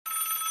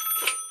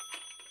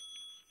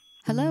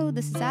Hello,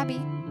 this is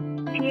Abby.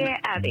 Dear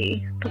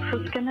Abby, this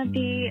is gonna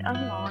be a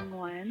long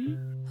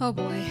one. Oh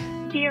boy.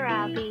 Dear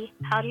Abbey,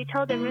 how do you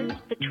tell the difference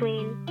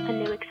between a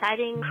new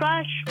exciting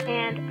crush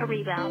and a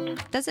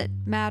rebound? Does it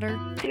matter?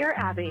 Dear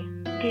Abby.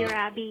 Dear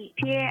Abbey.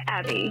 Dear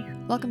Abby.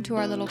 Welcome to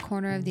our little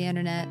corner of the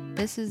internet.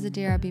 This is the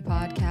Dear Abby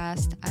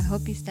podcast. I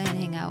hope you stay and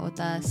hang out with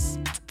us.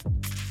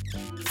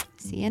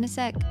 See you in a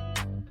sec.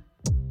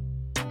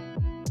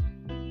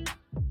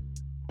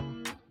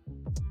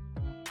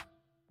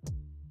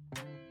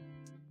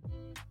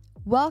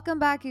 Welcome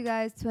back, you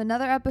guys, to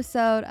another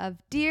episode of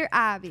Dear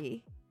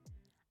Abby.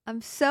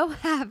 I'm so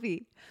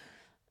happy.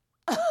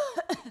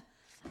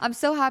 I'm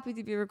so happy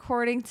to be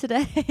recording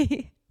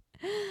today.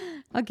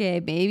 Okay,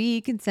 maybe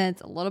you can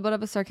sense a little bit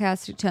of a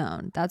sarcastic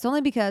tone. That's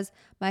only because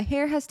my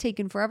hair has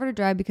taken forever to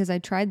dry because I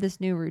tried this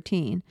new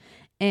routine.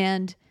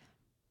 And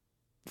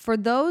for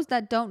those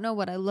that don't know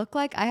what I look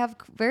like, I have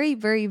very,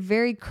 very,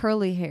 very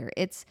curly hair.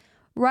 It's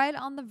right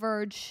on the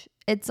verge.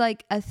 It's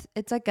like a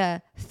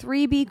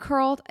 3B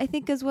curled, I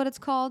think is what it's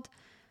called.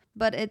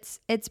 But it's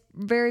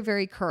very,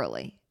 very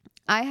curly.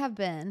 I have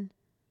been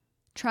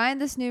trying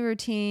this new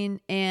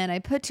routine and I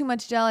put too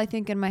much gel, I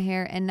think, in my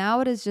hair. And now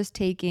it is just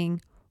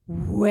taking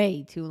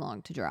way too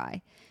long to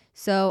dry.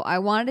 So I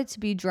wanted it to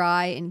be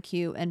dry and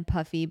cute and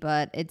puffy,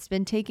 but it's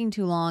been taking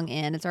too long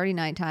and it's already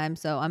nighttime.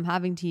 So I'm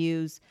having to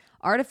use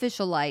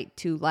artificial light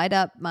to light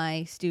up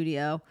my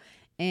studio.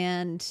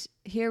 And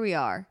here we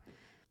are.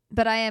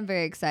 But I am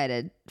very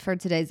excited for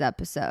today's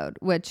episode,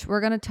 which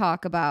we're going to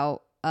talk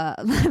about.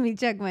 Let me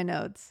check my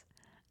notes.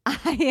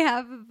 I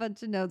have a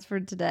bunch of notes for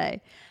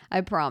today.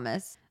 I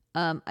promise.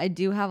 I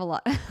do have a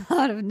lot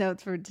of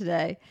notes for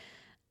today.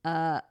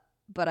 But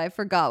I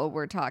forgot what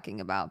we're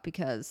talking about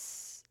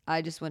because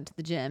I just went to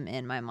the gym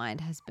and my mind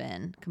has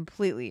been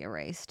completely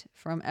erased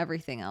from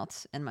everything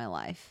else in my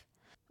life.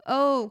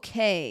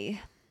 Okay.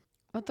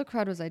 What the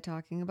crud was I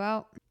talking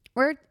about?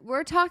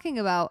 We're talking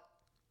about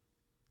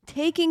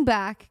taking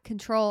back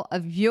control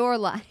of your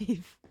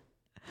life.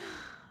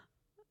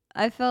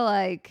 I feel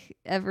like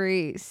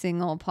every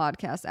single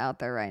podcast out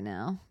there right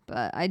now,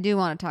 but I do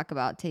want to talk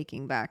about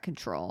taking back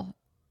control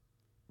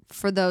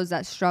for those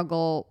that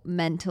struggle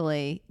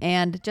mentally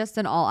and just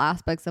in all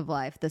aspects of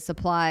life. This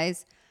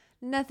applies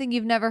nothing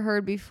you've never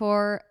heard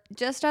before.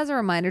 Just as a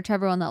reminder to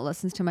everyone that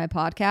listens to my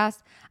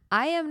podcast,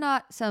 I am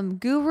not some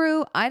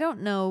guru. I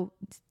don't know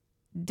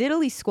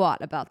diddly squat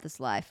about this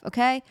life,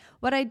 okay?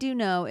 What I do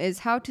know is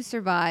how to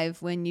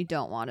survive when you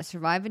don't want to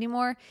survive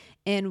anymore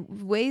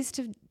and ways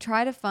to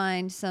try to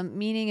find some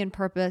meaning and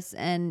purpose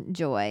and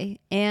joy.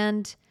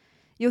 And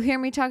you'll hear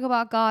me talk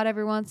about God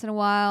every once in a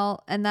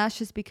while, and that's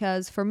just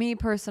because for me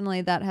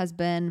personally, that has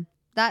been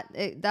that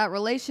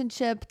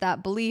relationship,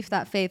 that belief,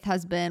 that faith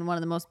has been one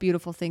of the most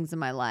beautiful things in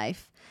my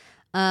life.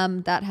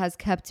 That has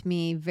kept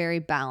me very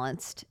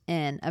balanced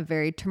in a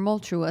very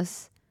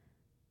tumultuous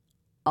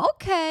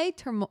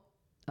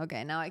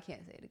Okay, now I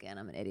can't say it again.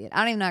 I'm an idiot. I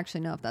don't even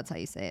actually know if that's how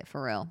you say it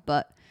for real,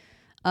 but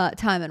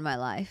time in my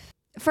life.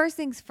 First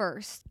things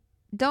first,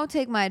 don't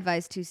take my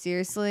advice too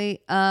seriously.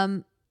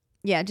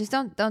 Just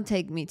don't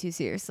take me too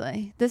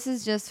seriously. This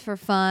is just for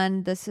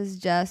fun. This is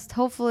just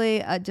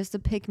hopefully just a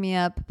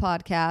pick-me-up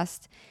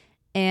podcast.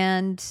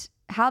 And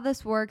how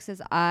this works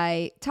is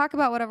I talk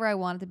about whatever I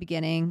want at the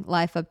beginning,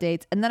 life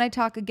updates, and then I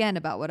talk again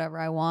about whatever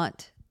I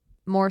want,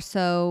 more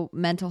so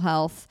mental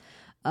health,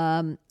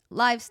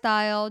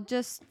 lifestyle,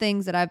 just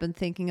things that I've been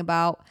thinking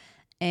about.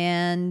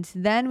 And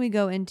then we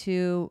go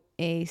into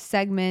a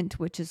segment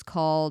which is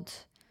called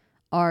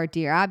our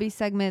Dear Abby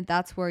segment.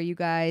 That's where you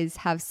guys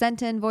have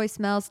sent in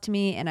voicemails to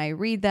me and I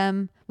read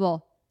them.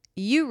 Well,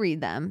 you read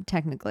them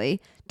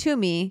technically to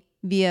me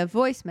via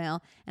voicemail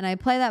and I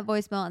play that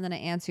voicemail and then I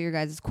answer your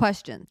guys'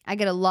 questions. I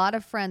get a lot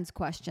of friends'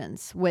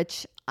 questions,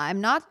 which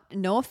I'm not,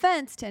 no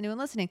offense to anyone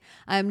listening,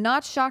 I'm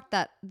not shocked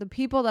that the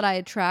people that I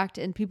attract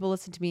and people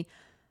listen to me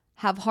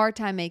have a hard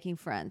time making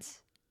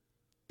friends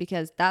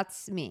because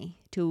that's me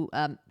to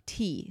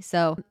T.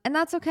 So, and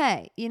that's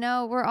okay. You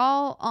know, we're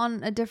all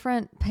on a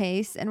different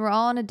pace and we're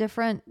all on a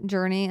different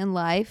journey in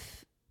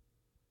life.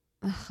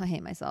 Ugh, I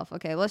hate myself.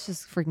 Okay, let's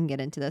just freaking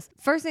get into this.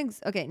 First things,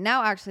 okay,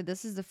 now actually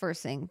this is the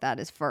first thing that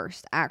is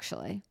first,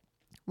 actually.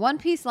 One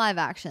Piece live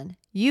action.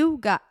 You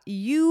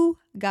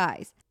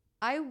guys,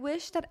 I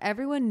wish that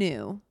everyone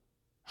knew.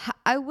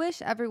 I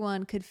wish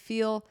everyone could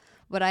feel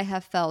what I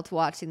have felt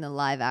watching the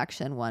live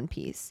action One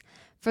Piece.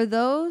 For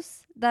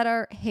those that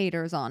are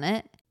haters on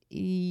it,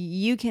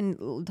 you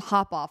can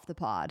hop off the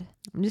pod.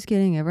 I'm just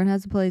kidding. Everyone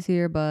has a place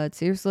here, but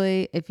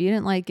seriously, if you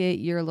didn't like it,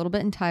 you're a little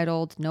bit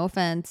entitled. No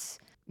offense.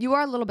 You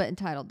are a little bit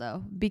entitled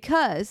though,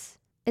 because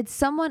it's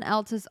someone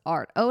else's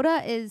art.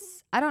 Oda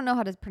is, I don't know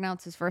how to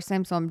pronounce his first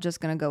name, so I'm just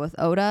going to go with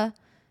Oda.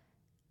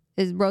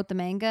 Wrote the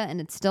manga and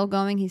it's still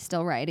going. He's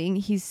still writing.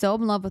 He's so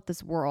in love with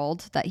this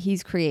world that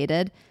he's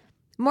created.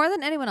 More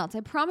than anyone else. I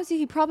promise you,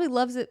 he probably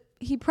loves it.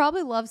 He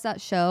probably loves that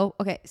show.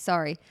 Okay,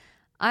 sorry.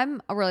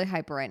 I'm really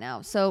hyper right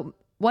now. So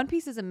One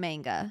Piece is a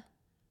manga.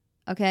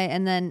 Okay,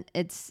 and then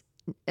it's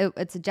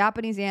a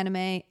Japanese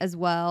anime as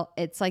well.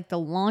 It's like the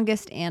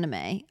longest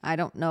anime. I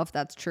don't know if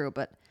that's true,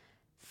 but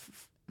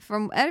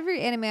From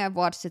every anime I've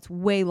watched, it's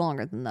way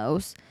longer than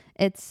those.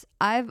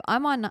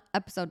 I'm on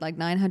episode like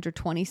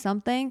 920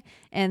 something,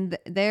 and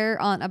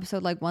they're on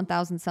episode like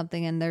 1000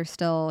 something, and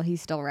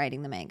he's still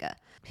writing the manga.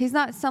 He's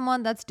not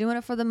someone that's doing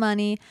it for the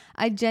money.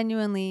 I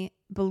genuinely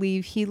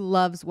believe he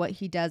loves what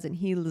he does, and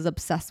he is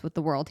obsessed with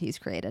the world he's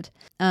created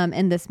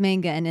in this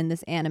manga and in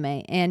this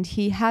anime. And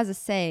he has a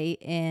say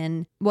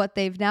in what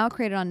they've now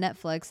created on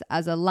Netflix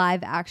as a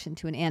live action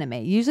to an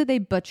anime. Usually they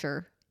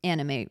butcher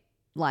anime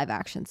live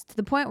actions to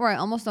the point where I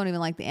almost don't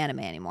even like the anime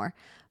anymore.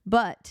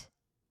 But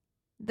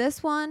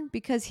this one,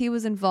 because he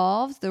was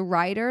involved, the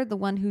writer, the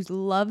one who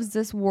loves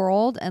this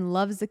world and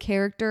loves the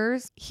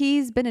characters,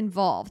 he's been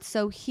involved.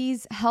 So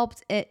he's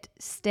helped it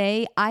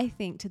stay, I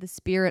think, to the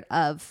spirit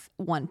of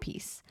One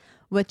Piece,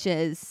 which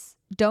is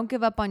don't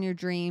give up on your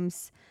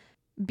dreams,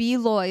 be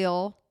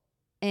loyal,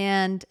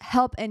 and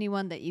help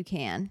anyone that you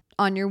can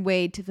on your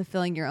way to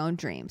fulfilling your own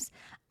dreams.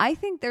 I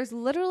think there's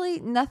literally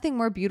nothing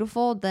more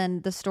beautiful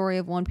than the story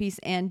of One Piece,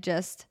 and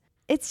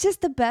it's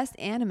just the best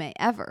anime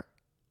ever.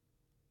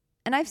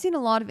 And I've seen a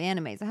lot of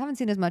animes. I haven't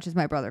seen as much as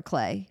my brother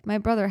Clay. My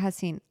brother has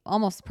seen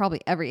almost probably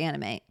every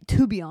anime,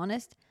 to be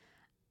honest.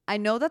 I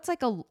know that's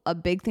like a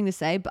big thing to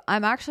say, but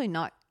I'm actually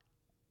not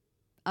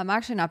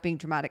being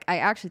dramatic. I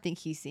actually think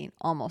he's seen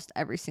almost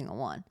every single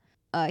one.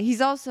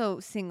 He's also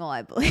single,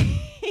 I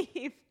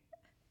believe.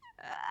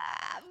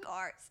 Of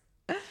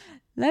course.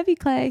 Love you,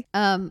 Clay.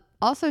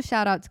 Also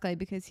shout out to Clay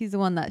because he's the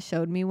one that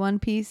showed me One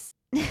Piece.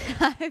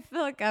 I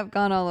feel like I've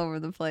gone all over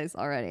the place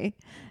already.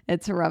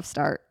 It's a rough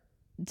start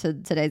to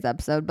today's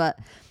episode, but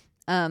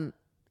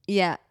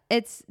yeah,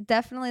 it's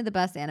definitely the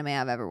best anime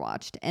I've ever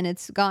watched, and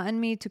it's gotten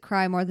me to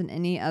cry more than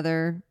any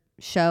other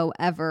show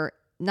ever.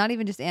 Not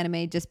even just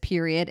anime, just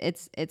period.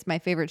 It's my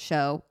favorite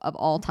show of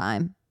all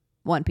time,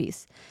 One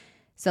Piece.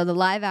 So the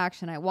live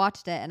action, I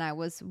watched it and I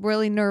was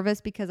really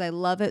nervous because I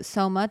love it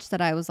so much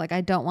that I was like,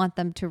 I don't want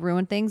them to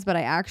ruin things, but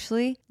I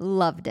actually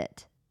loved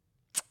it.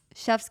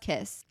 Chef's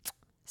kiss,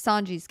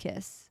 Sanji's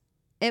kiss.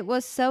 It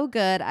was so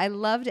good. I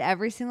loved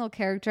every single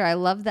character. I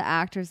loved the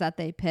actors that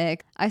they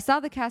pick. I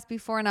saw the cast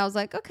before and I was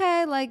like,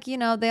 okay, like, you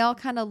know, they all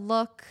kind of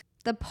look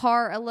the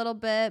part a little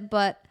bit.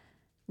 But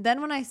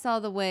then when I saw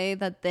the way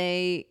that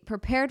they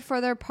prepared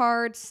for their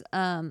parts,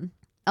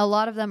 a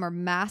lot of them are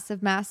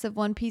massive, massive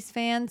One Piece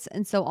fans.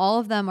 And so all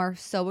of them are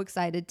so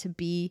excited to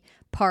be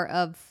part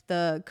of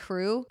the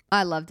crew.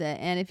 I loved it.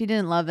 And if you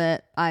didn't love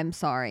it, I'm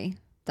sorry.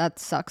 That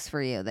sucks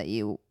for you that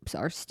you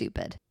are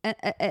stupid. And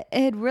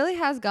it really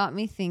has got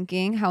me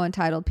thinking how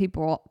entitled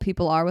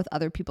people are with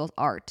other people's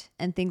art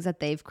and things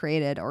that they've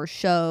created or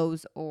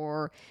shows.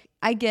 Or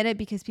I get it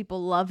because people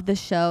love the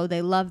show.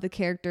 They love the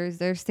characters.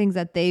 There's things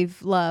that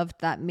they've loved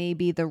that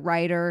maybe the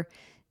writer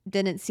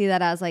didn't see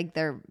that as like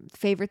their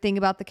favorite thing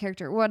about the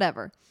character or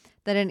whatever.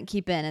 They didn't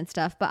keep in and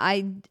stuff. But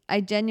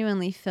I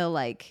genuinely feel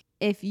like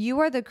if you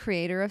are the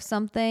creator of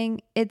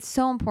something, it's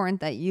so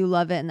important that you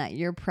love it and that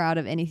you're proud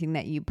of anything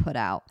that you put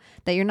out,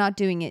 that you're not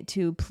doing it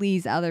to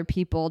please other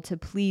people, to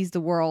please the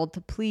world,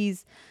 to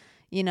please,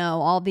 you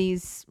know, all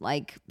these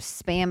like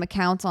spam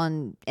accounts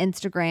on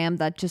Instagram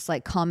that just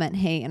like comment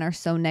hate and are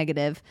so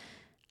negative.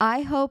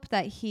 I hope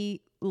that he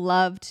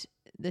loved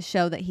the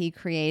show that he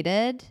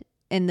created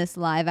in this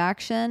live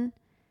action.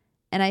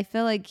 And I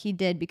feel like he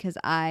did because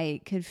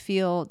I could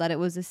feel that it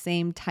was the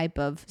same type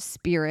of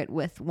spirit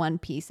with One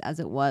Piece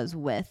as it was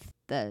with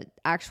the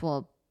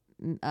actual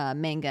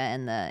manga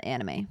and the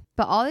anime.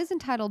 But all these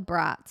entitled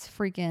brats,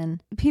 freaking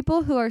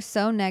people who are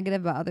so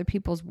negative about other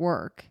people's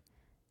work,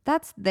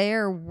 that's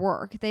their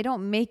work. They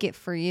don't make it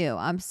for you.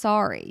 I'm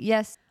sorry.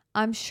 Yes,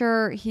 I'm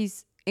sure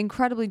he's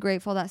incredibly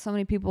grateful that so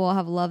many people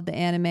have loved the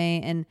anime.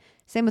 And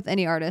same with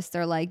any artist.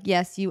 They're like,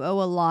 yes, you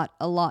owe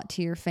a lot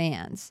to your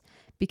fans,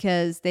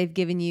 because they've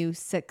given you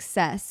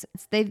success.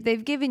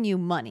 They've given you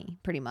money,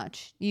 pretty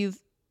much.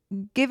 You've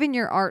given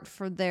your art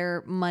for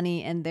their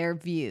money and their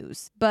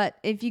views. But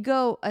if you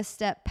go a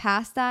step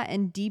past that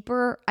and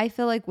deeper, I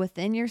feel like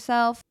within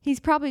yourself, he's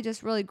probably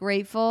just really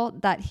grateful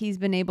that he's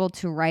been able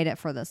to write it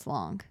for this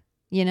long.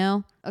 You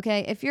know?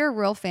 Okay, if you're a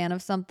real fan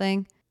of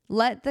something,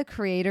 let the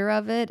creator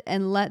of it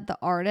and let the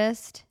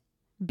artist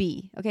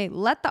be. Okay,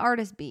 let the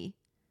artist be.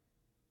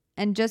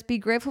 And just be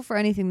grateful for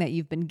anything that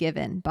you've been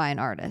given by an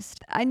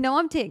artist. I know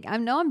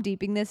I'm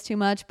deeping this too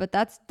much, but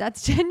that's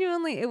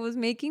genuinely, it was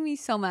making me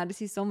so mad to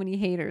see so many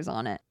haters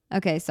on it.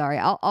 Okay, sorry.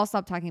 I'll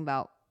stop talking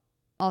about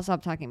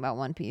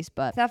One Piece,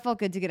 but that felt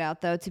good to get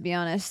out though, to be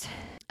honest.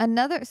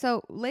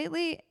 So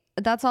lately,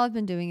 that's all I've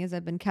been doing is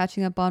I've been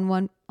catching up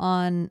on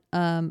some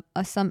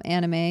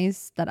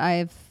animes that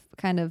I've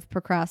kind of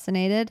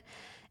procrastinated.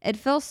 It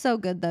feels so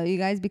good though, you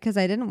guys, because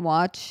I didn't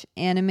watch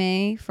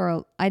anime for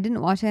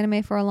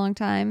a long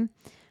time,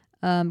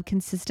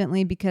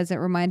 consistently, because it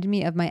reminded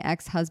me of my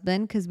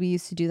ex-husband, because we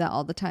used to do that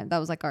all the time. That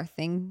was like our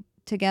thing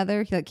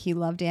together. He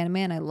loved anime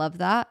and I love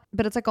that.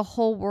 But it's like a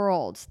whole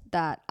world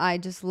that I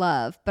just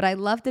love. But I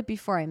loved it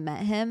before I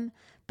met him.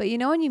 But you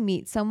know when you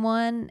meet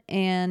someone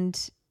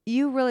and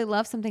you really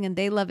love something and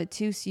they love it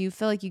too, so you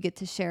feel like you get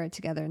to share it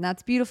together, and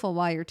that's beautiful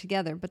while you're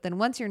together. But then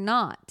once you're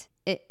not,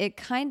 it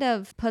kind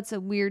of puts a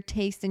weird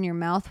taste in your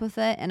mouth with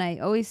it. And I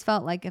always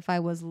felt like if I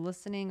was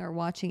listening or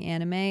watching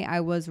anime, I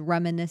was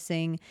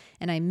reminiscing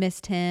and I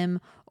missed him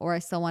or I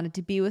still wanted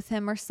to be with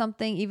him or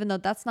something, even though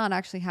that's not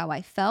actually how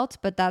I felt.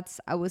 But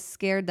I was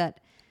scared that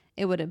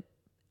it would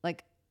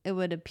it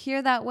would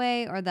appear that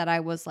way or that I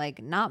was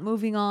like not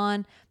moving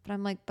on. But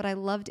I'm like, but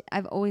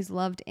I've always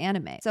loved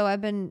anime. So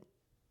I've been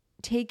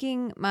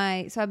taking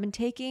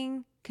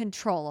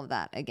control of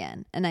that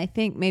again. And I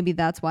think maybe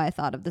that's why I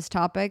thought of this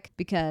topic,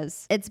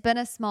 because it's been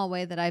a small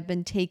way that I've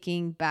been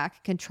taking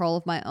back control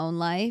of my own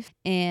life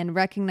and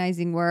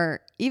recognizing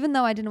where, even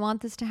though I didn't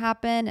want this to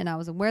happen and I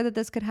was aware that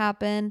this could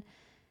happen,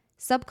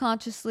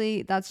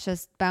 subconsciously, that's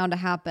just bound to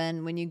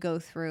happen when you go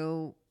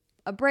through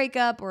a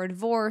breakup or a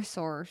divorce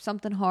or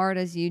something hard,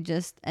 as you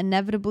just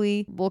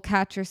inevitably will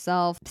catch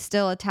yourself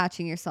still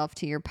attaching yourself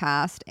to your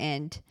past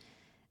and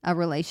a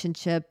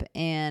relationship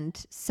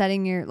and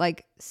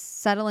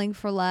settling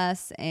for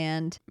less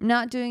and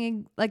not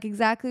doing like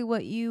exactly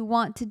what you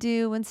want to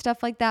do and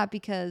stuff like that,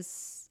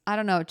 because I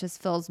don't know, it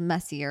just feels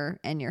messier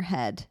in your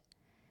head.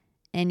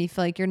 And you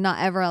feel like you're not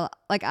ever,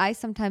 like I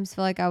sometimes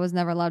feel like I was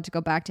never allowed to go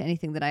back to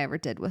anything that I ever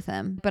did with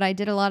him. But I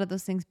did a lot of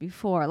those things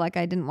before. Like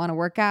I didn't want to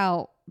work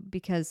out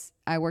because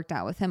I worked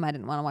out with him. I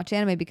didn't want to watch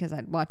anime because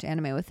I'd watch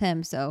anime with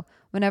him. So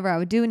whenever I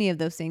would do any of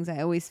those things,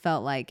 I always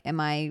felt like, am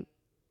I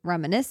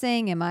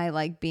reminiscing? Am I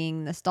like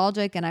being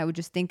nostalgic? And I would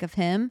just think of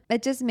him.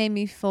 It just made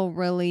me feel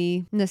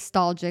really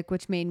nostalgic,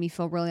 which made me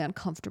feel really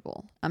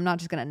uncomfortable. I'm not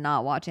just going to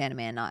not watch anime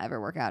and not ever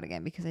work out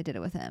again because I did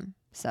it with him.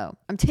 So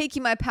I'm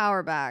taking my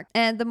power back.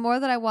 And the more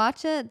that I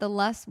watch it, the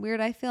less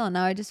weird I feel. And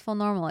now I just feel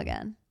normal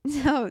again.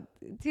 So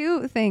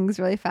 2 things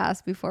really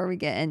fast before we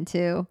get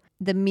into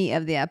the meat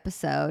of the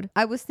episode.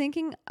 I've been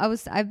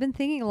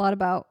thinking a lot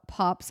about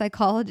pop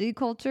psychology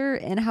culture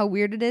and how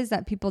weird it is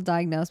that people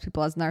diagnose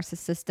people as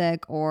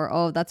narcissistic or,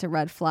 oh, that's a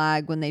red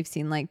flag when they've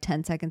seen like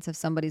 10 seconds of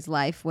somebody's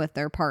life with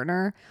their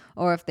partner.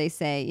 Or if they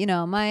say, you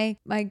know, my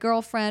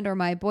girlfriend or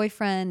my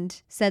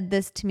boyfriend said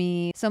this to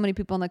me. So many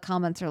people in the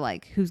comments are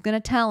like, who's going to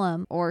tell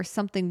him? Or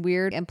something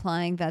weird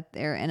implying that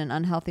they're in an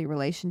unhealthy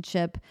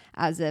relationship,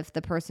 as if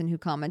the person who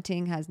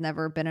commenting has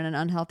never been in an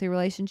unhealthy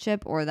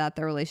relationship, or that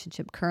their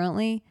relationship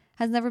currently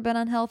has never been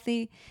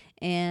unhealthy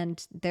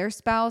and their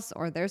spouse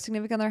or their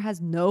significant other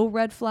has no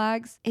red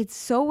flags. It's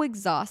so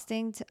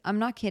exhausting. I'm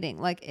not kidding.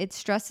 Like it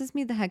stresses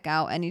me the heck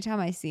out anytime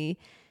I see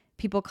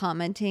people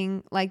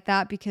commenting like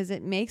that, because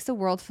it makes the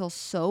world feel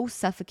so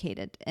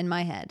suffocated in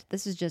my head.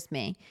 This is just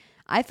me.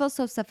 I feel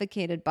so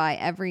suffocated by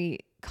every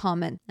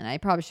comment, and I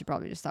should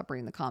just stop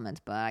reading the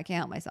comments, but I can't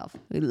help myself.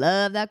 We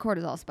love that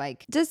cortisol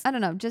spike. I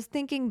don't know, just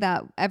thinking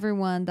that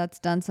everyone that's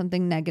done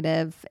something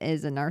negative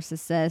is a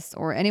narcissist,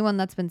 or anyone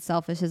that's been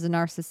selfish is a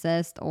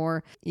narcissist,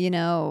 or, you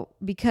know,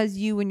 because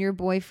you and your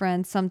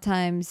boyfriend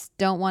sometimes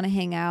don't want to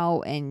hang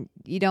out and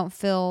you don't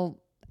feel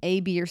A,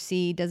 B, or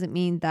C doesn't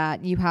mean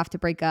that you have to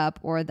break up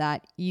or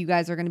that you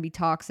guys are going to be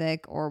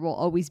toxic or will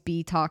always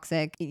be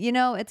toxic. You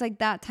know, it's like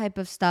that type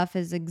of stuff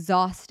is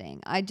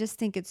exhausting. I just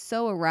think it's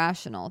so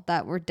irrational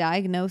that we're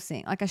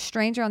diagnosing, like a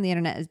stranger on the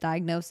internet is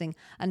diagnosing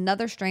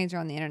another stranger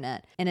on the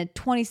internet in a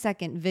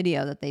 20-second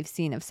video that they've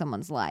seen of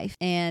someone's life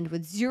and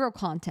with zero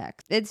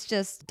context. It's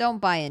just, don't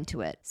buy into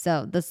it.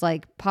 So this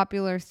like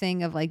popular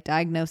thing of like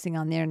diagnosing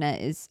on the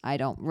internet I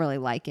don't really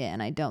like it,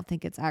 and I don't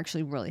think it's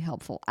actually really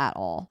helpful at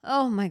all.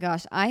 Oh my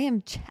gosh.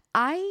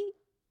 I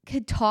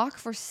could talk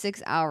for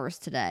 6 hours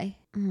today.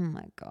 Oh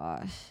my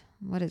gosh.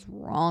 What is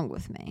wrong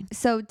with me?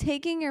 So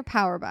taking your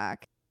power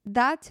back,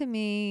 that to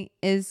me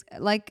is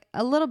like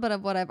a little bit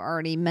of what I've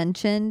already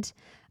mentioned,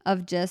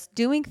 of just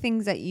doing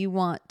things that you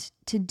want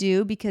to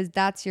do because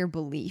that's your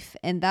belief.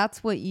 And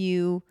that's what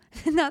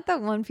not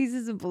that One Piece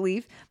is a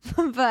belief,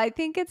 but I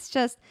think it's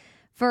just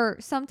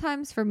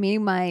sometimes for me,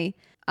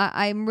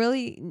 I'm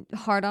really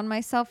hard on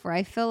myself where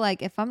I feel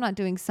like if I'm not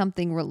doing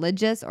something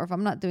religious or if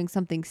I'm not doing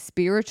something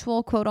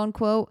spiritual, quote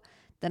unquote,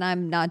 then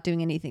I'm not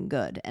doing anything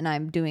good and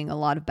I'm doing a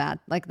lot of bad,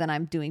 like then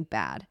I'm doing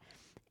bad.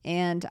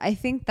 And I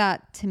think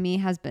that to me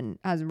has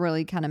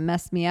really kind of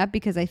messed me up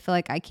because I feel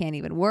like I can't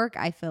even work.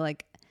 I feel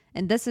like,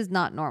 and this is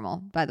not normal,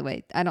 by the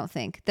way. I don't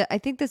think that, I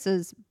think this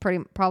is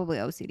probably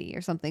OCD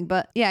or something.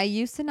 But yeah, I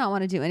used to not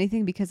want to do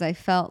anything because I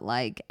felt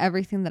like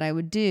everything that I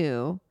would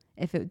do,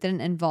 if it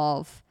didn't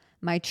involve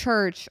my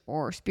church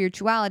or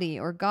spirituality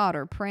or God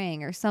or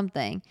praying or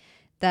something,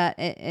 that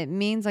it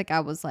means like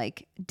I was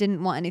like,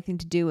 didn't want anything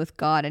to do with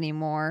God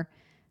anymore.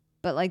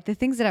 But like the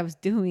things that I was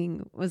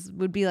doing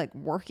would be like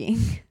working,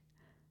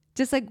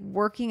 just like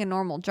working a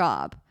normal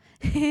job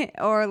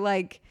or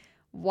like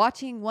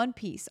watching One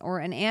Piece or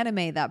an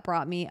anime that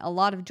brought me a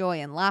lot of joy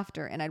and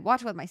laughter. And I'd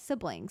watch it with my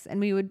siblings and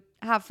we would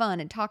have fun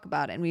and talk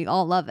about it and we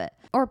all love it.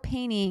 Or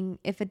painting.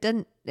 If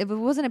it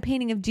wasn't a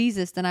painting of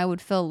Jesus, then I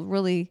would feel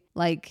really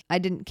like I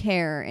didn't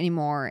care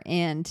anymore.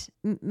 And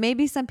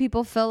maybe some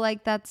people feel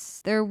like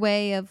that's their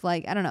way of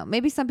like, I don't know.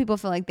 Maybe some people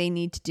feel like they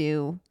need to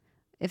do,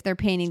 if they're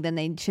painting, then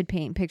they should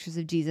paint pictures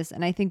of Jesus.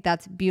 And I think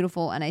that's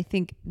beautiful. And I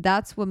think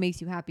that's what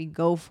makes you happy.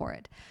 Go for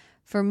it.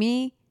 For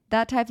me,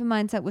 that type of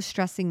mindset was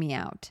stressing me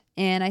out.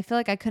 And I feel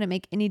like I couldn't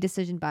make any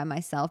decision by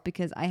myself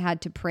because I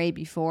had to pray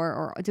before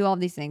or do all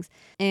these things.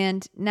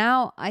 And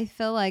now I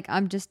feel like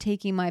I'm just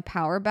taking my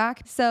power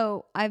back.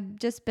 So I've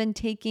just been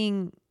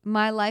taking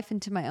my life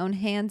into my own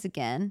hands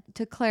again.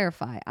 To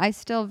clarify, I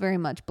still very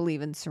much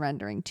believe in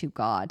surrendering to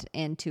God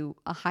and to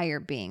a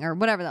higher being or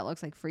whatever that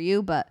looks like for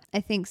you. But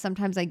I think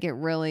sometimes I get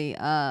really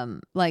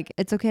like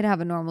it's okay to have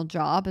a normal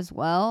job as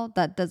well.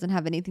 That doesn't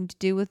have anything to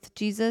do with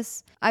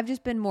Jesus. I've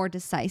just been more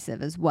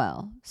decisive as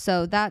well.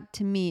 So that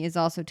to me is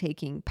also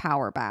taking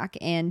power back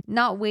and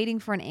not waiting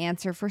for an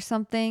answer for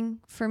something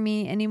for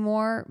me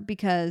anymore,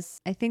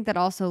 because I think that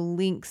also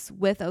links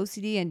with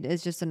OCD and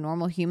is just a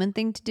normal human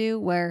thing to do,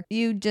 where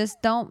you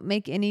just don't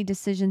make any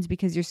decisions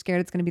because you're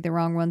scared it's going to be the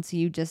wrong one. So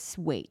you just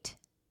wait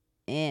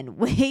and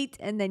wait,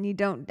 and then you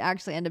don't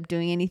actually end up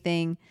doing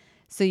anything.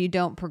 So you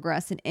don't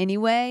progress in any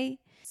way.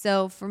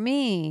 So for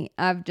me,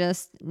 I've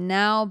just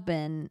now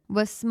been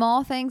with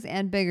small things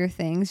and bigger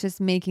things,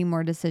 just making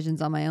more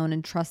decisions on my own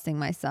and trusting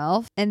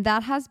myself. And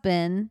that has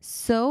been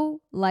so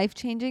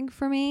life-changing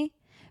for me,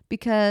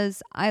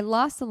 because I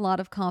lost a lot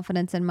of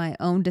confidence in my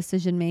own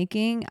decision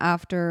making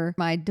after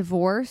my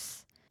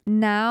divorce.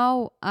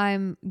 Now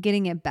I'm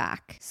getting it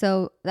back.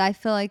 So I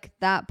feel like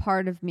that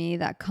part of me,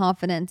 that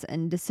confidence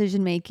and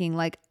decision making,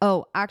 like,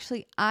 oh,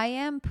 actually, I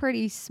am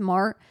pretty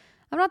smart.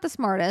 I'm not the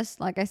smartest,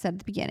 like I said at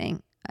the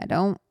beginning. I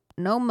don't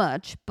know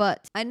much,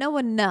 but I know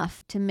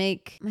enough to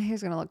make, my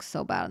hair's going to look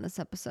so bad in this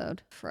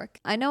episode. Frick.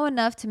 I know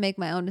enough to make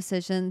my own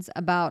decisions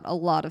about a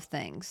lot of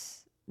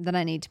things that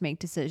I need to make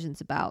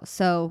decisions about.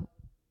 So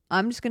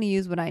I'm just going to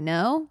use what I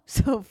know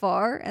so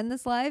far in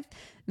this life,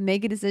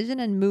 make a decision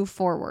and move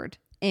forward.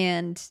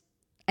 And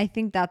I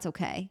think that's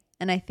okay.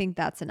 And I think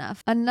that's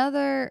enough.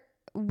 Another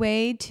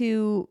way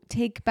to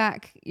take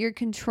back your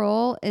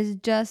control is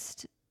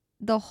just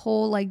the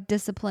whole like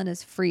discipline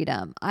is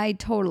freedom. I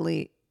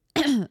totally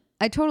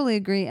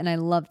agree. And I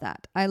love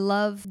that. I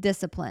love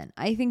discipline.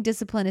 I think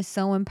discipline is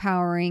so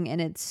empowering and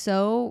it's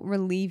so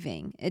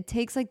relieving. It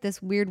takes like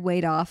this weird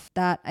weight off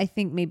that I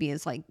think maybe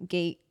is like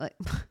like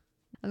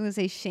I was going to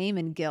say shame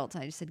and guilt.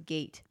 I just said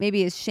gate.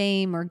 Maybe it's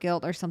shame or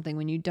guilt or something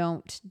when you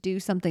don't do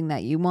something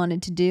that you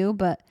wanted to do.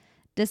 But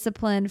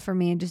discipline for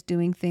me and just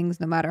doing things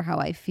no matter how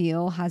I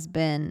feel has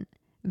been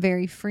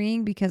very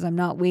freeing, because I'm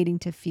not waiting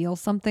to feel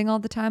something all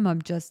the time.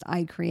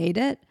 I create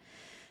it.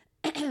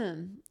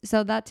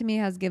 So that to me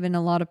has given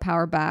a lot of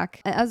power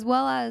back, as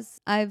well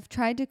as I've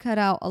tried to cut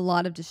out a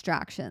lot of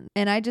distractions.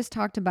 And I just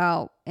talked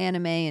about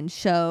anime and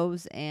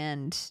shows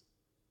and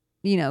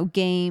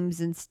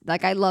games, and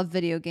like I love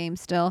video games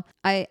still.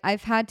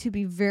 I've had to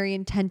be very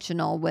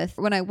intentional with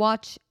when I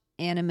watch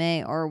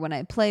anime or when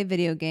I play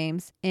video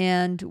games,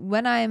 and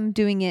when I'm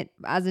doing it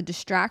as a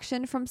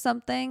distraction from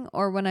something,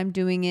 or when I'm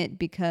doing it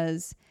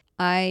because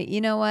I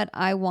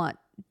want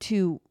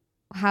to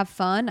have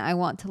fun, I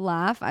want to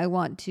laugh, I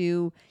want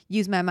to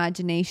use my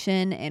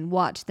imagination and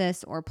watch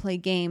this or play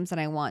games, and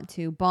I want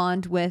to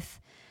bond with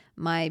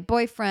my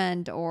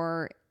boyfriend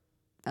or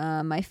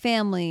my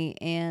family.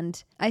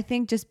 And I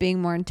think just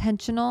being more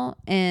intentional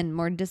and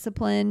more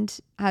disciplined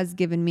has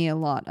given me a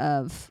lot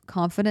of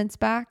confidence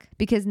back,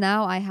 because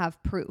now I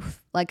have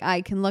proof. Like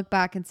I can look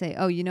back and say,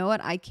 oh, you know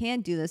what? I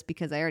can do this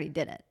because I already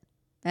did it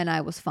and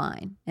I was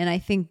fine. And I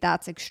think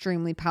that's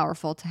extremely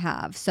powerful to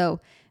have. So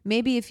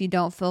maybe if you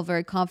don't feel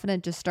very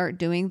confident, just start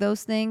doing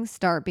those things,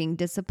 start being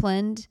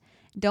disciplined.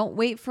 Don't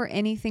wait for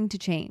anything to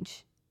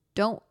change.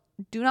 Do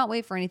not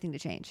wait for anything to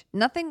change.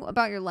 Nothing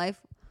about your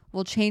life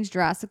will change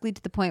drastically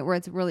to the point where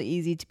it's really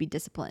easy to be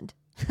disciplined.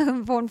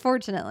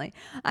 Unfortunately,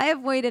 I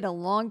have waited a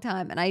long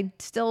time, and I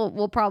still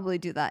will probably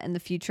do that in the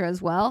future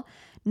as well.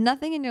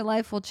 Nothing in your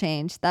life will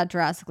change that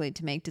drastically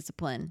to make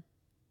discipline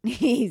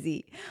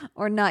easy,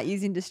 or not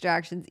using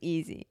distractions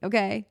easy.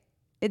 Okay.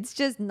 It's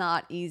just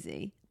not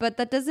easy, but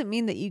that doesn't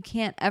mean that you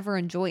can't ever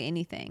enjoy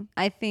anything.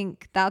 I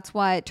think that's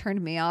why it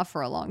turned me off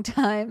for a long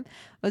time,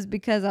 was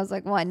because I was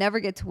like, well, I never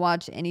get to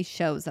watch any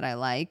shows that I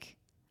like.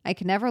 I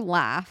can never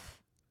laugh.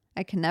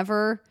 I can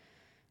never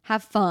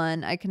have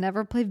fun. I can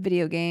never play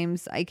video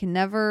games. I can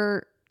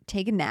never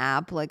take a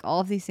nap. Like all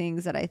of these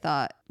things that I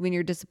thought when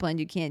you're disciplined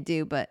you can't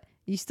do, but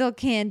you still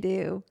can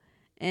do.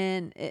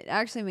 And it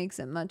actually makes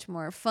it much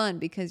more fun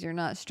because you're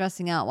not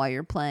stressing out while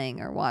you're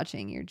playing or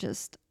watching. You're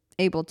just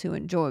able to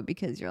enjoy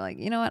because you're like,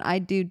 you know what? I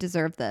do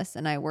deserve this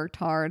and I worked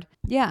hard.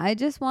 Yeah, I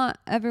just want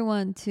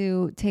everyone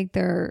to take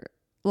their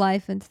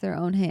life into their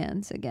own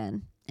hands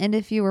again. And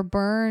if you were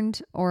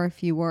burned, or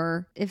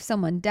if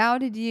someone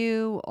doubted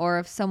you, or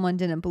if someone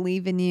didn't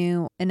believe in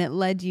you and it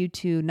led you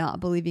to not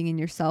believing in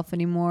yourself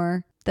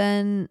anymore,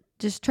 then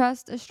just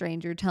trust a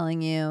stranger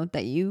telling you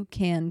that you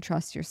can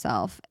trust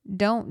yourself.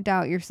 Don't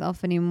doubt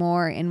yourself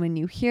anymore. And when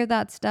you hear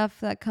that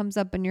stuff that comes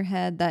up in your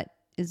head that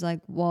is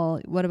like,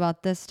 well, what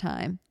about this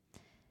time?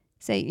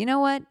 Say, you know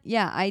what?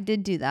 Yeah, I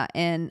did do that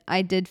and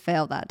I did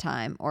fail that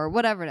time, or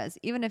whatever it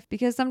is.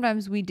 Because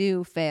sometimes we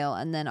do fail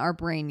and then our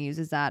brain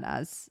uses that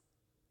as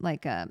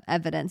like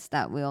evidence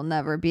that we'll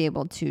never be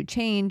able to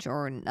change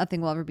or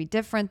nothing will ever be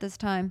different this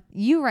time.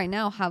 You right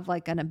now have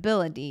like an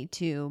ability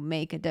to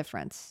make a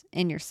difference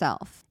in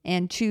yourself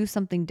and choose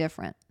something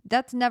different.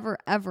 That's never,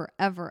 ever,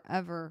 ever,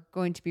 ever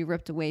going to be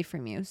ripped away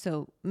from you.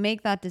 So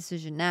make that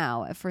decision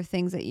now for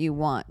things that you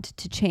want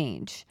to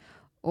change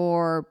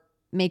or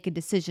make a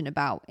decision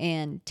about,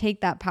 and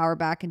take that power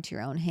back into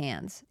your own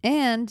hands.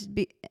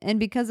 And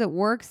because it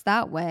works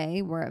that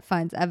way, where it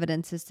finds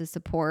evidences to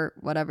support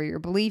whatever your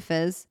belief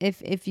is,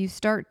 if you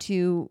start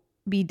to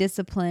be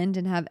disciplined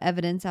and have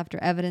evidence after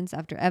evidence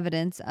after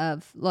evidence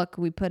of, look,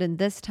 we put in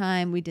this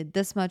time, we did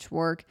this much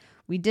work,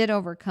 we did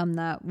overcome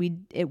that,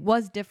 it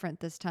was different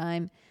this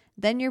time,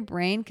 then your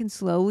brain can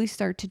slowly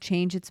start to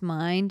change its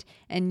mind,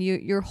 and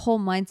your whole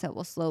mindset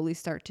will slowly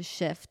start to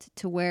shift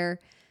to where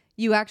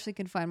you actually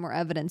can find more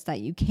evidence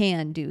that you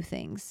can do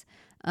things.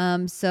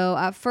 So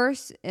at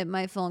first it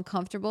might feel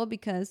uncomfortable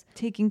because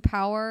taking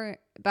power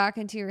back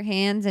into your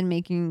hands and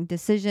making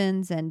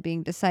decisions and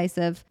being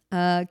decisive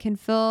can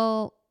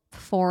feel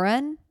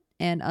foreign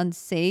and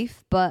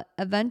unsafe, but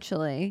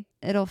eventually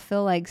it'll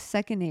feel like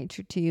second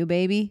nature to you,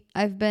 baby.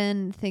 I've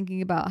been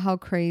thinking about how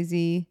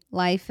crazy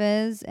life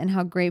is and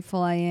how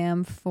grateful I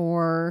am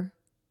for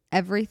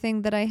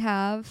everything that I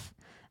have.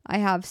 I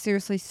have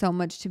seriously so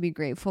much to be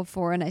grateful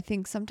for. And I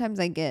think sometimes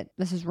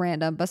this is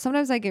random, but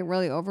sometimes I get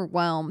really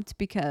overwhelmed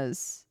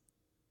because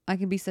I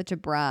can be such a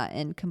brat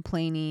and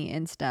complaining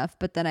and stuff.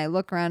 But then I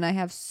look around, I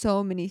have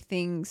so many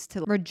things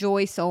to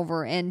rejoice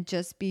over and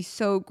just be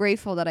so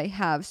grateful that I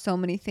have so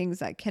many things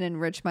that can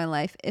enrich my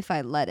life if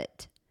I let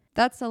it.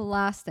 That's the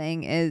last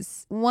thing.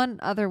 Is one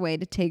other way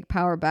to take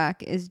power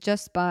back is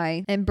just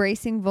by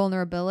embracing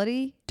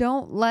vulnerability.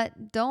 Don't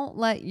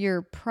let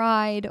your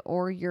pride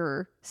or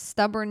your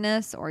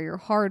stubbornness or your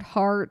hard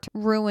heart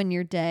ruin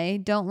your day.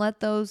 Don't let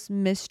those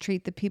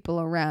mistreat the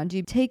people around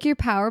you. Take your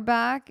power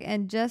back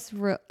and just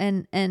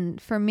and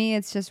for me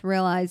it's just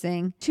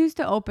realizing, choose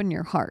to open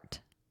your heart,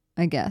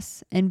 I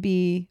guess, and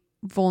be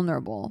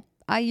vulnerable.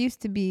 I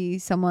used to be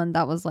someone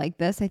that was like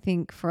this, I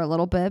think, for a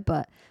little bit,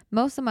 but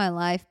most of my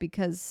life,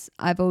 because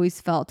I've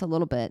always felt a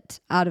little bit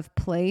out of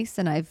place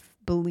and I've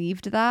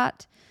believed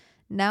that.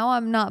 Now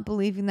I'm not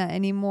believing that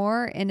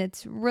anymore, and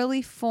it's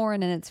really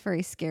foreign and it's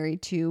very scary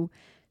to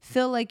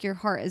feel like your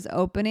heart is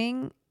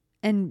opening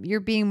and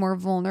you're being more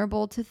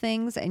vulnerable to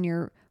things and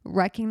you're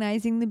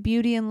recognizing the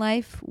beauty in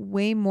life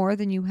way more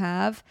than you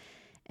have.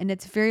 And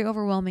it's very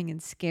overwhelming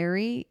and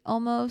scary,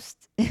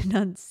 almost an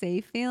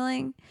unsafe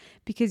feeling,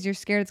 because you're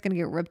scared it's going to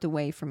get ripped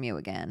away from you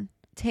again.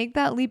 Take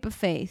that leap of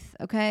faith,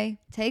 okay?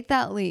 Take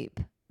that leap,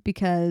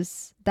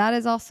 because that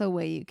is also a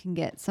way you can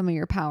get some of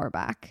your power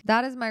back.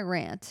 That is my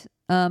rant.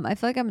 I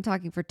feel like I've been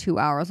talking for 2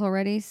 hours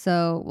already,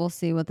 so we'll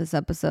see what this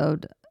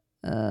episode,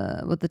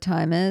 what the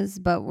time is.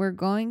 But we're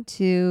going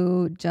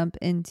to jump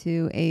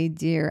into a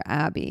Dear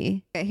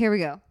Abbey. Okay, here we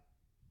go.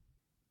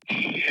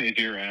 Hey,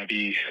 Dear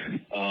Abbey.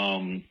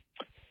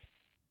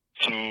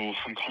 So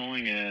I'm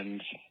calling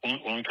in,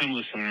 long-time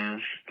listener,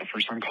 a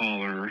first-time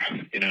caller,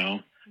 you know.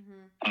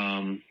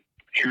 Mm-hmm.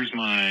 Here's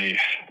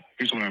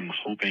what I'm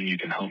hoping you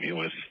can help me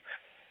with.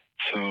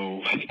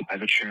 So I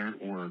have a chair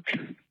at work,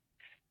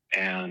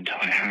 and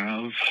I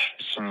have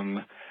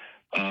some,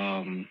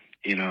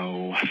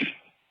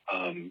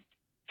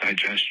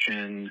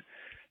 digestion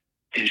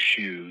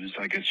issues,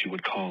 I guess you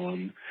would call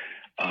them.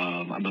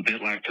 I'm a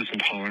bit lactose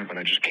intolerant, but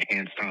I just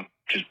can't stop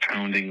just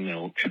pounding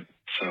milk.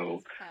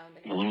 So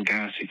I'm a little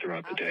gassy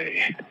throughout the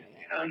day.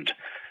 And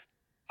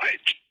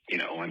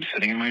I'm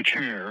sitting in my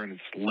chair and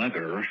it's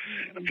leather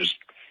and I'm just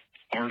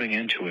farting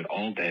into it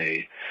all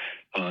day.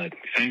 But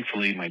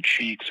thankfully my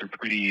cheeks are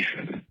pretty,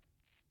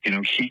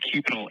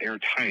 keep it all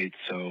airtight.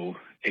 So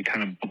it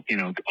kind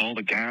of, all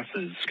the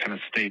gases kind of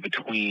stay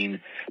between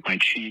my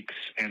cheeks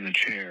and the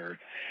chair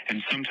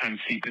and sometimes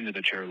seep into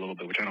the chair a little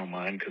bit, which I don't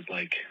mind because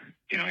I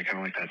kind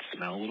of like that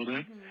smell a little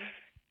bit.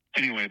 Mm-hmm.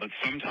 Anyway, but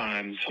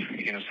sometimes,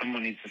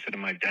 someone needs to sit at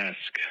my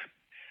desk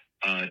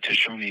to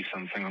show me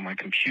something on my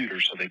computer.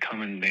 So they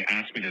come and they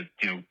ask me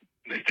to,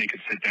 if they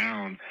could sit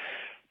down.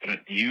 But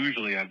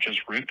usually I've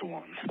just ripped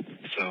one.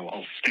 So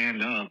I'll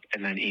stand up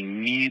and then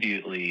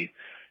immediately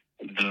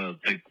the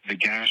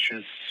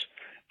gaseous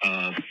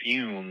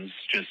fumes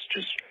just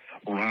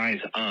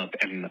rise up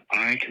and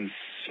I can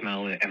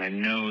smell it and I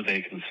know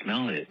they can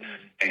smell it.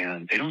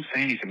 And they don't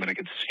say anything, but I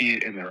could see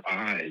it in their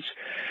eyes.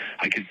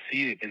 I could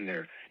see it in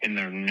their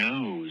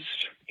nose,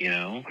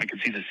 I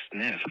could see the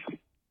sniff.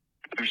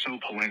 They're so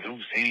polite. They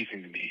don't say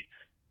anything to me.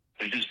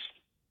 I just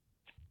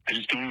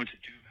don't know what to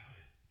do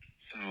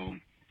about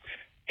it.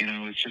 So,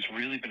 it's just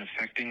really been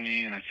affecting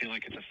me, and I feel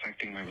like it's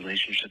affecting my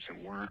relationships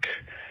at work.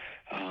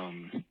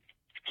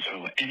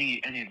 So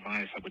any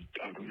advice I would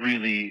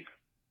really,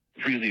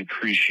 really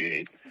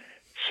appreciate.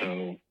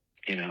 So,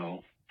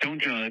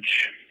 don't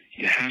judge.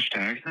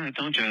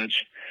 Don't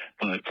judge.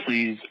 But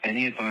please,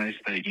 any advice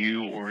that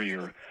you or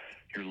your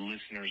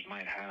listeners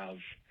might have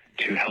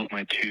to help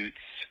my toots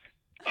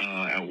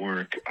at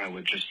work, I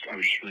would just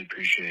really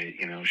appreciate,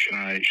 should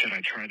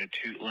I try to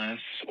toot less,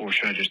 or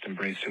should I just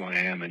embrace who I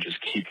am and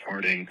just keep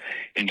farting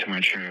into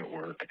my chair at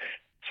work?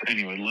 So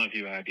anyway, love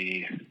you,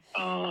 Abby.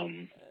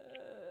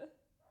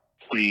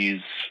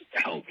 Please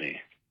help me.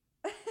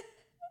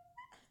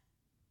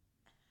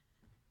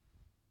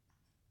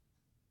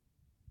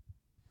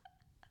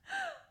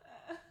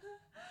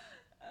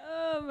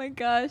 Oh my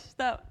gosh,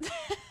 that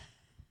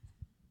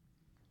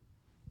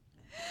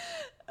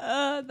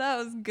that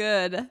was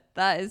good.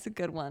 That is a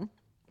good one.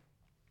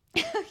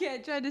 Okay, I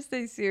tried to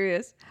stay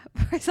serious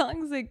for as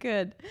long as I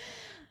could.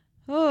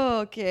 Oh,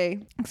 okay.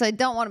 Because I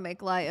don't want to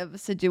make light of a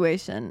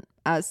situation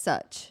as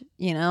such,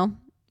 I don't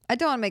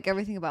want to make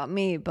everything about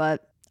me,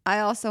 but I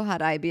also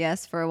had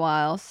IBS for a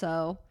while,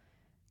 so,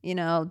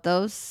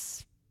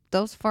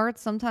 those farts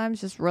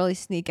sometimes just really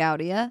sneak out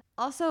of you.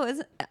 Also,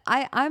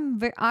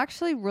 I'm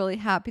actually really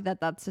happy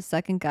that that's the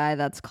second guy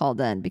that's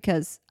called in,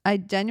 because I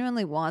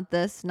genuinely want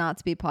this not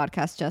to be a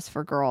podcast just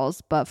for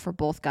girls, but for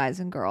both guys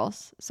and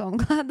girls. So I'm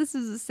glad this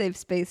is a safe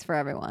space for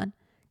everyone,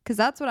 because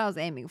that's what I was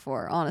aiming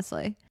for,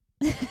 honestly.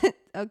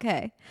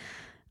 Okay,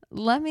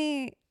 let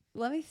me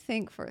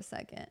think for a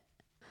second.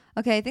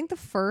 Okay, I think the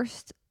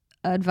first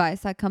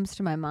advice that comes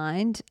to my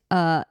mind,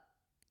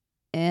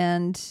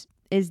 and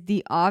is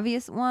the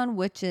obvious one,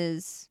 which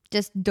is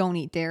just don't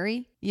eat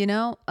dairy.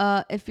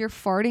 If you're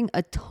farting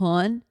a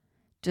ton,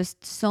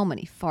 just so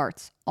many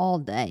farts all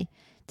day,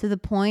 to the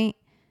point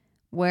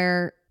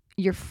where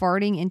you're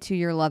farting into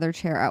your leather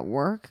chair at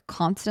work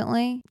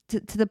constantly,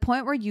 to the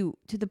point where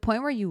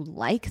you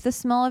like the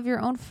smell of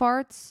your own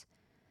farts,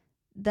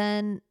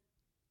 then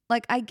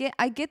like I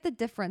get the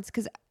difference,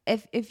 because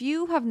if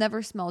you have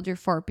never smelled your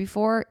fart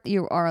before,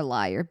 you are a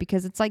liar,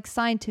 because it's like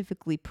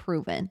scientifically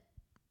proven.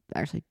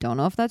 Actually, don't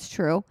know if that's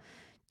true,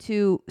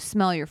 to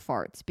smell your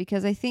farts,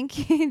 because I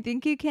think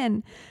you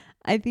can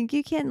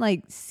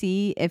like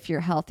see if you're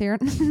healthy or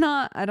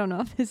not. I don't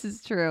know if this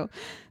is true.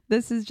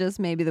 This is just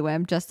maybe the way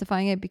I'm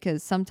justifying it,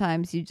 because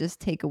sometimes you just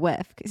take a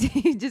whiff because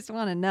you just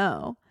want to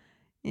know,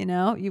 you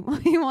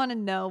want to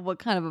know what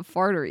kind of a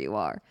farter you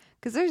are,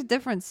 because there's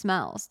different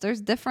smells.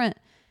 There's different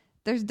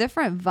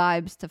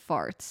vibes to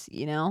farts,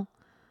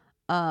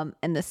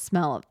 and the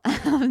smell of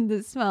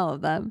the smell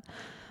of them.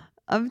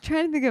 I'm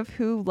trying to think of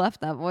who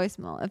left that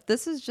voicemail. If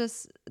this is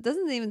it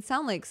doesn't even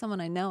sound like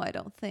someone I know, I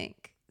don't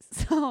think.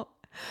 So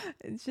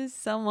it's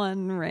just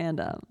someone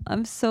random.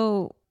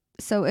 So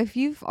if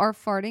you are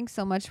farting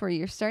so much where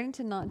you're starting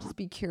to not just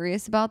be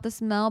curious about the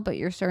smell, but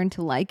you're starting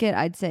to like it,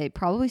 I'd say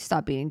probably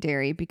stop eating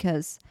dairy,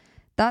 because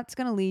that's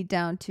going to lead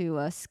down to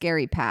a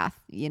scary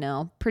path.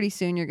 Pretty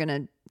soon you're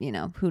going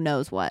to, who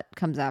knows what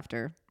comes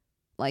after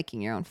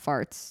liking your own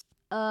farts.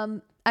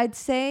 I'd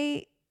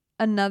say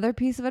another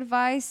piece of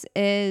advice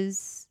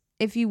is,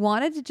 if you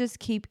wanted to just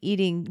keep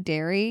eating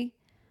dairy,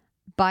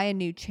 buy a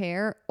new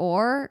chair,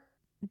 or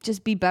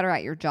just be better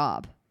at your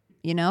job,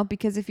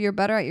 because if you're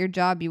better at your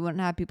job, you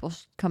wouldn't have people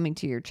coming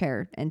to your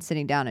chair and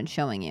sitting down and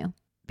showing you.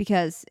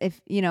 Because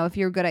if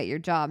you're good at your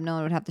job, no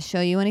one would have to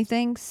show you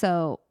anything.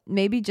 So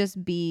maybe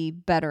just be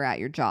better at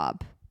your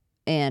job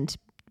and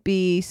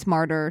be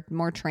smarter,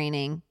 more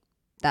training,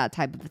 that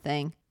type of a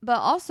thing. But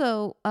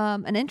also,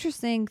 an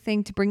interesting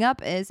thing to bring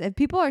up is, if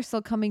people are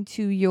still coming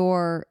to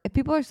your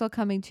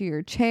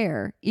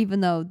chair,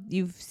 even though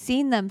you've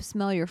seen them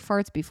smell your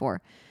farts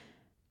before,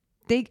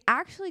 they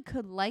actually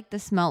could like the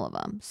smell of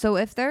them. So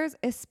if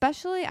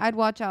especially, I'd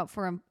watch out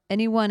for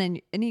anyone and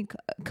any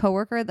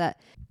coworker that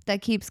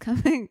keeps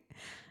coming.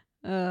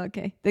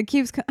 Okay, that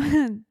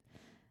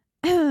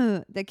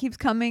keeps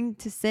coming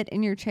to sit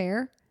in your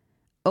chair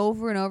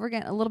over and over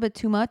again, a little bit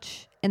too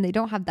much, and they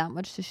don't have that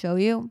much to show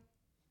you.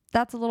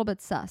 That's a little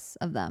bit sus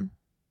of them.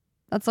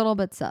 That's a little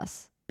bit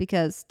sus,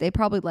 because they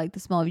probably like the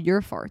smell of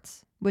your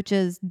farts, which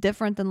is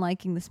different than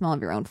liking the smell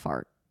of your own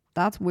fart.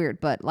 That's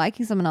weird, but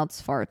liking someone else's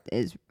fart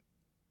is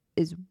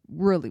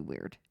really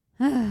weird.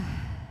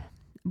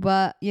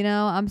 But,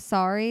 I'm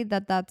sorry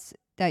that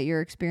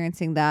you're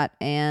experiencing that,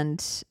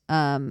 and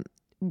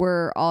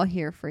we're all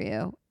here for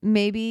you.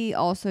 Maybe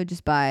also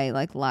just buy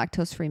like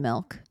lactose-free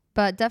milk,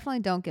 but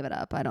definitely don't give it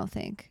up. I don't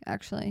think,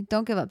 actually.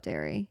 Don't give up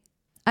dairy.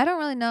 I don't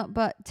really know,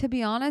 but to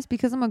be honest,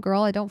 because I'm a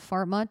girl, I don't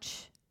fart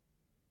much.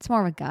 It's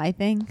more of a guy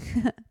thing.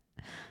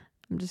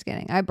 I'm just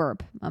kidding. I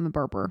burp. I'm a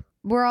burper.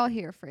 We're all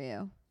here for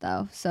you,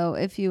 though. So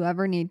if you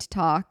ever need to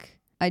talk,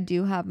 I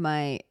do have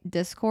my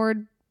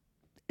Discord.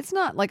 It's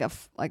not like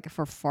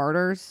for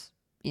farters,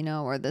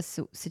 or this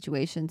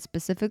situation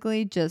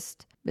specifically.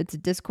 Just, it's a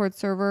Discord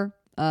server.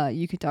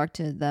 You could talk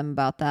to them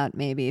about that,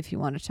 maybe, if you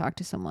want to talk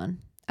to someone.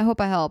 I hope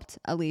I helped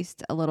at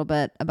least a little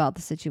bit about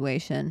the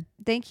situation.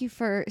 Thank you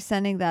for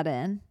sending that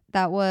in.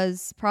 That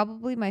was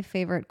probably my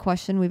favorite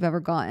question we've ever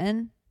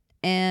gotten.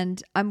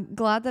 And I'm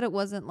glad that it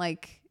wasn't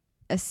like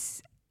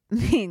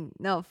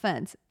no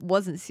offense,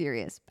 wasn't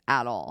serious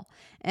at all.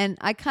 And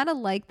I kind of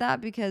like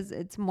that, because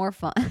it's more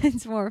fun.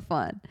 It's more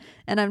fun.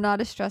 And I'm not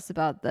as stressed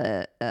about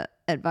the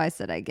advice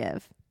that I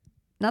give.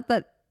 Not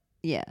that,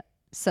 yeah.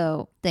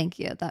 So thank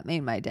you. That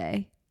made my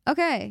day.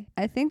 Okay,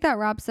 I think that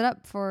wraps it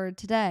up for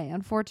today.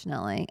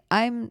 Unfortunately,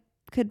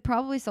 could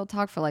probably still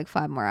talk for like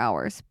 5 more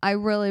hours. I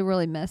really,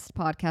 really missed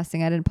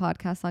podcasting. I didn't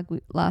podcast like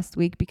last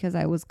week because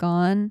I was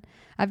gone.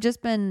 It's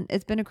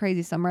been a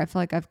crazy summer. I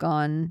feel like I've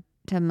gone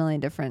to a million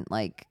different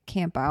like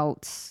camp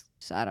outs,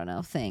 I don't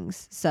know,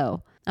 things.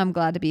 So I'm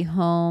glad to be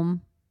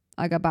home.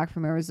 I got back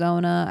from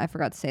Arizona. I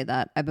forgot to say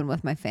that. I've been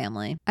with my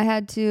family. I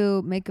had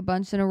to make a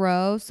bunch in a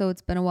row, so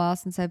it's been a while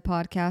since I've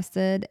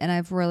podcasted, and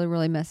I've really,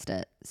 really missed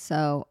it.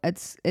 So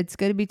it's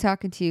good to be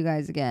talking to you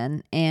guys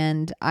again,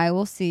 and I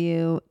will see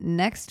you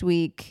next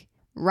week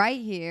right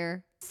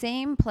here.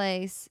 Same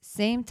place,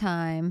 same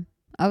time.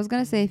 I was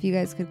going to say if you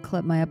guys could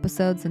clip my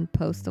episodes and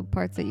post the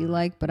parts that you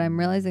like, but I'm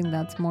realizing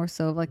that's more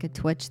so of like a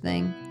Twitch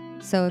thing.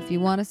 So if you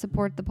want to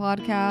support the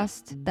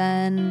podcast,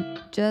 then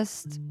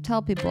just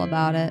tell people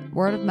about it,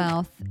 word of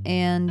mouth,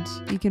 and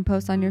you can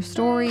post on your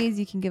stories.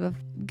 You can give a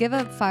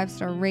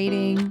 5-star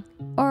rating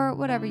or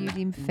whatever you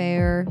deem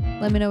fair.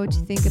 Let me know what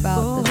you think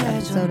about this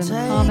episode in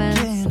the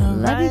comments.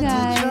 Love you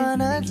guys.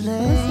 Thanks for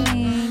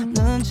listening.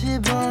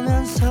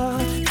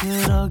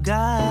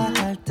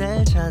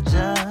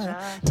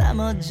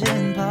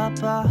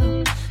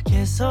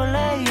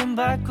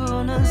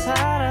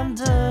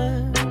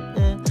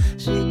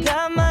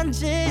 시간만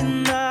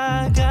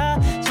지나가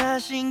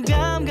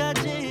자신감 가져